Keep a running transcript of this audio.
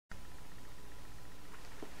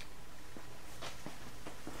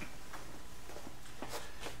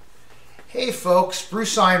Hey folks,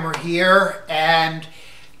 Bruce Eimer here, and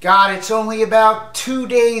God, it's only about 2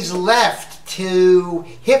 days left to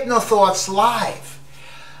HypnoThoughts Live.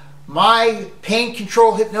 My pain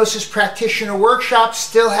control hypnosis practitioner workshop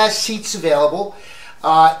still has seats available.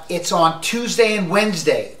 It's on Tuesday and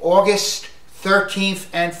Wednesday, August 13th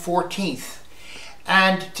and 14th.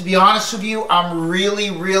 And to be honest with you, I'm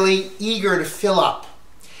really eager to fill up.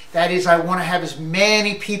 That is, I want to have as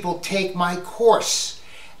many people take my course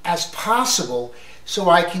as possible so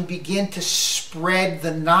I can begin to spread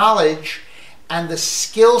the knowledge and the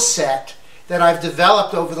skill set that I've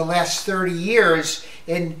developed over the last 30 years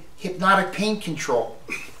in hypnotic pain control.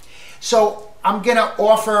 So I'm going to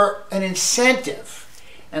offer an incentive.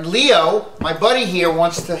 And Leo, my buddy here,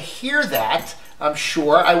 wants to hear that, I'm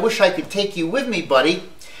sure. I wish I could take you with me, buddy,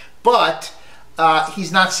 but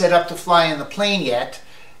he's not set up to fly in the plane yet.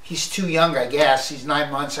 He's too young, I guess. He's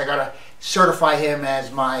 9 months. I got to certify him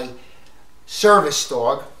as my service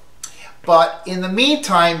dog. But in the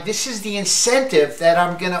meantime, this is the incentive that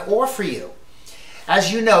I'm going to offer you.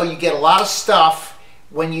 As you know, you get a lot of stuff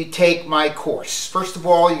when you take my course. First of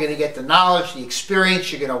all, you're going to get the knowledge, the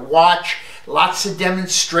experience. You're going to watch lots of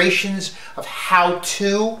demonstrations of how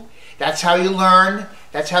to. That's how you learn.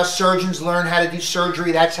 That's how surgeons learn how to do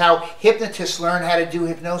surgery. That's how hypnotists learn how to do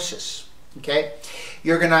hypnosis. Okay?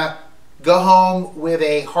 You're going to go home with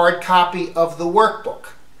a hard copy of the workbook.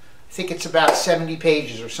 I think it's about 70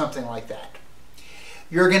 pages or something like that.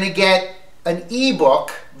 You're going to get an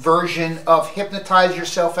ebook version of Hypnotize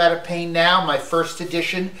Yourself Out of Pain Now, my first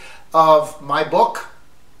edition of my book.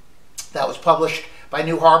 That was published by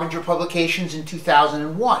New Harbinger Publications in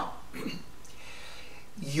 2001.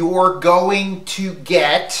 You're going to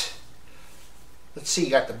get, let's see,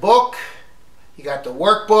 you got the book, you got the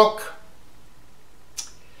workbook.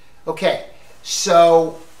 Okay,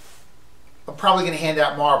 so I'm probably going to hand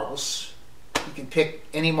out marbles. You can pick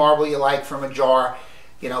any marble you like from a jar.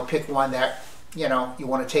 You know, pick one that, you know, you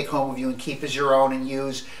want to take home with you and keep as your own and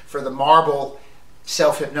use for the marble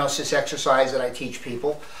self-hypnosis exercise that I teach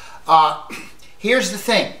people. Here's the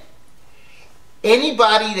thing.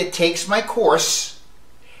 Anybody that takes my course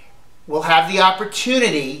will have the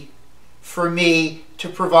opportunity for me to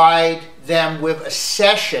provide them with a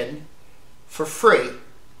session for free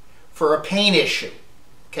for a pain issue,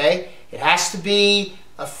 okay? It has to be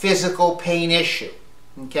a physical pain issue,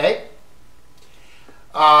 okay?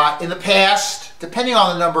 In the past, depending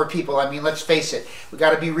on the number of people, I mean, let's face it, we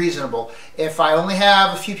got to be reasonable. If I only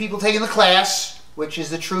have a few people taking the class, which is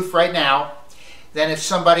the truth right now, then if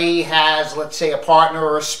somebody has, let's say, a partner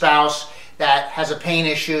or a spouse that has a pain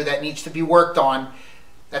issue that needs to be worked on,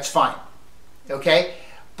 that's fine, okay?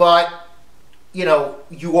 But you know,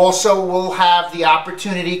 you also will have the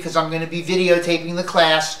opportunity, because I'm going to be videotaping the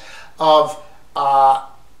class, of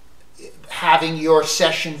having your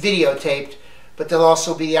session videotaped, but there'll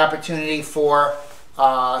also be the opportunity for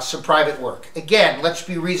some private work. Again, let's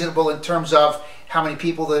be reasonable in terms of how many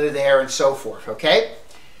people that are there and so forth, okay?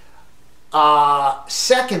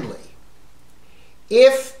 Secondly,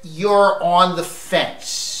 if you're on the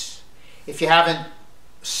fence, if you haven't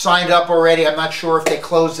signed up already, I'm not sure if they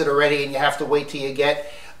closed it already and you have to wait till you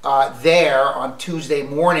get there on Tuesday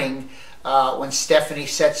morning when Stephanie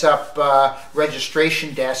sets up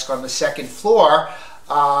registration desk on the second floor.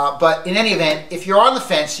 But in any event, if you're on the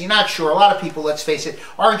fence, you're not sure, a lot of people, let's face it,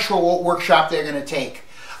 aren't sure what workshop they're going to take.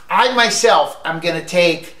 I myself am going to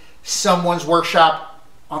take someone's workshop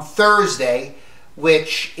on Thursday,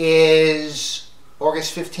 which is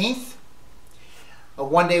August 15th, a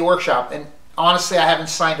one-day workshop. And honestly, I haven't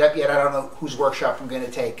signed up yet. I don't know whose workshop I'm going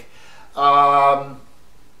to take.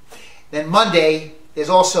 Then Monday, there's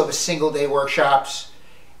also the single-day workshops,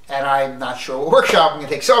 and I'm not sure what workshop I'm going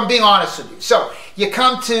to take. So I'm being honest with you. So you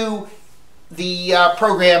come to the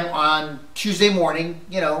program on Tuesday morning,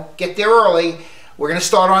 you know, get there early. We're going to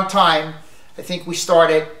start on time. I think we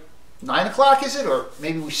start at 9 o'clock, is it? Or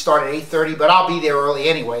maybe we start at 8:30, but I'll be there early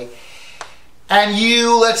anyway. And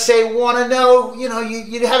you, let's say, want to know, you know,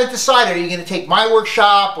 you haven't decided, are you going to take my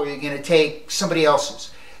workshop or are you going to take somebody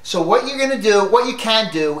else's? So what you're going to do, what you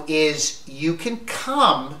can do is you can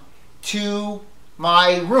come to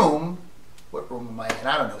my room. What room am I in?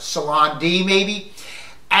 I don't know, Salon D maybe.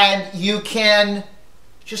 And you can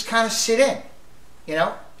just kind of sit in, you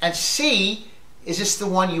know, and see, is this the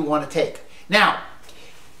one you want to take? Now,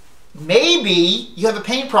 maybe you have a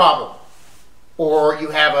pain problem, or you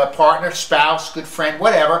have a partner, spouse, good friend,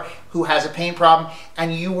 whatever, who has a pain problem,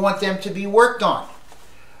 and you want them to be worked on.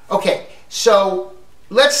 Okay, so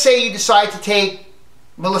let's say you decide to take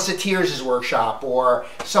Melissa Tears' workshop or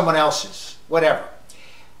someone else's, whatever.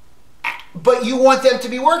 But you want them to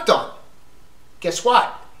be worked on. guess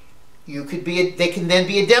what? They can then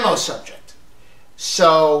be a demo subject.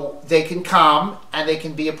 So they can come and they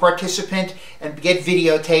can be a participant and get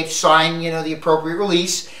videotaped, sign, the appropriate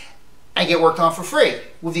release, and get worked on for free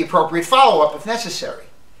with the appropriate follow-up if necessary.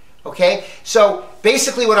 Okay? So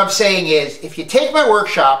basically what I'm saying is, if you take my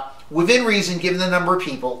workshop, within reason, given the number of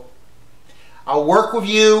people, I'll work with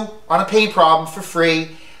you on a pain problem for free,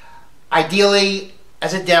 ideally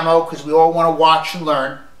as a demo, because we all want to watch and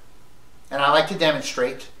learn, and I like to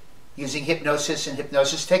demonstrate using hypnosis and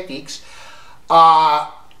hypnosis techniques,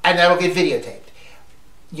 and that'll get videotaped.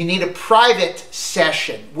 You need a private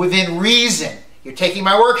session within reason. You're taking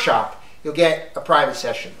my workshop, you'll get a private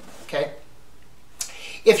session, okay?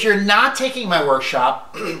 If you're not taking my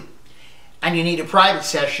workshop and you need a private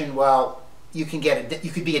session, well, you could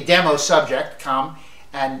be a demo subject, come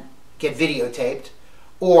and get videotaped,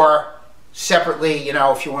 or separately,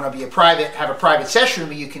 if you want to have a private session with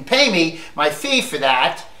me, you can pay me my fee for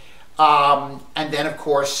that, and then of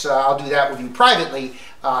course I'll do that with you privately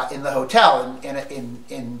in the hotel,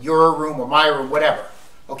 in your room or my room, whatever.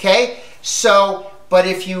 Okay? So, but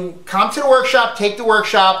if you come to the workshop, take the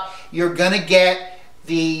workshop, you're going to get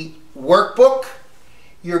the workbook,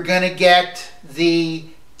 you're going to get the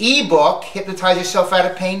ebook, Hypnotize Yourself Out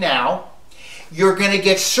of Pain Now. You're going to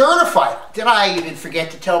get certified. Did I even forget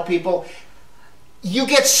to tell people? You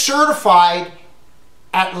get certified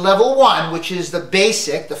at level 1, which is the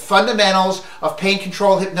basic, the fundamentals of pain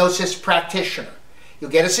control hypnosis practitioner. You'll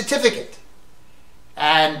get a certificate.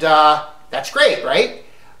 And that's great, right?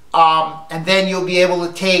 And then you'll be able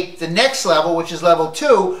to take the next level, which is level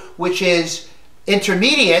 2, which is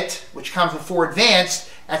intermediate, which comes before advanced,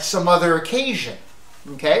 at some other occasion.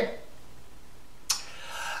 Okay?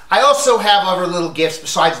 I also have other little gifts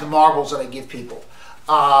besides the marbles that I give people.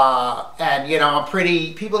 And,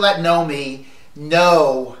 people that know me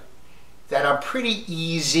know that I'm pretty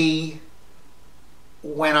easy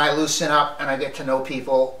when I loosen up and I get to know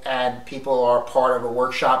people and people are part of a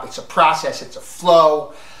workshop. It's a process, it's a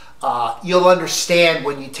flow. You'll understand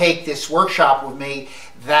when you take this workshop with me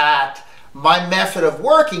that my method of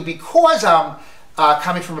working, because I'm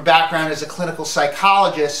coming from a background as a clinical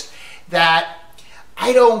psychologist, that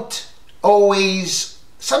I don't always,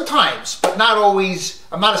 sometimes, but not always,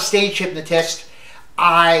 I'm not a stage hypnotist.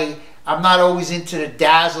 I'm not always into the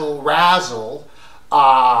dazzle razzle,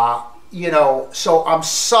 so I'm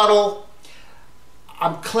subtle,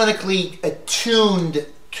 I'm clinically attuned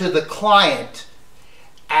to the client,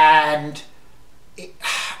 and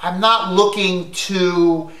I'm not looking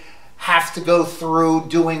to have to go through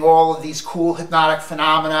doing all of these cool hypnotic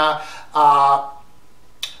phenomena,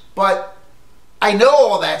 but I know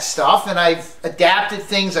all that stuff, and I've adapted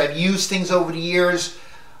things, I've used things over the years.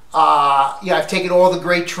 I've taken all the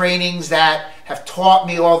great trainings that have taught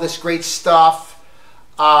me all this great stuff.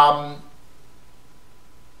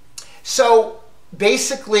 So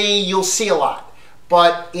basically you'll see a lot,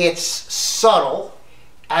 but it's subtle,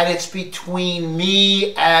 and it's between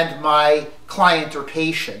me and my client or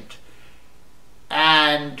patient.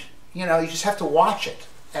 And, you just have to watch it.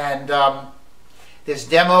 And there's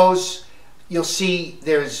demos. You'll see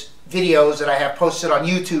there's videos that I have posted on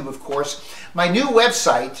YouTube, of course. My new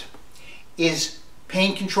website is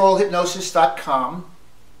paincontrolhypnosis.com,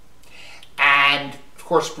 and of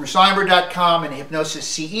course bruceeimer.com and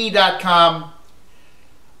hypnosisce.com.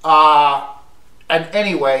 And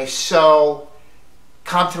anyway, so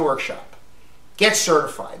come to the workshop, get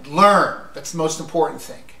certified, learn. That's the most important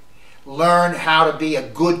thing. Learn how to be a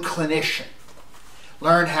good clinician.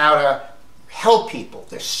 Learn how to help people.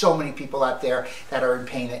 There's so many people out there that are in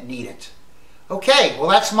pain that need it. Okay, well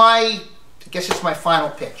I guess it's my final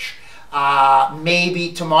pitch.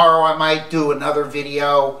 Maybe tomorrow I might do another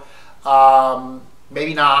video.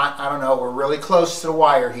 Maybe not, I don't know. We're really close to the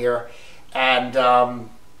wire here. And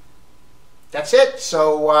that's it.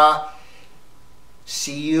 So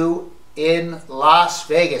see you in Las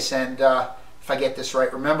Vegas. And if I get this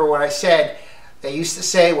right, remember what I said. They used to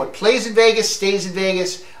say, what plays in Vegas stays in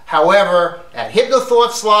Vegas. However, at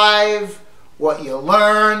HypnoThoughts Live, what you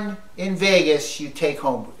learn in Vegas, you take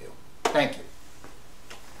home with you. Thank you.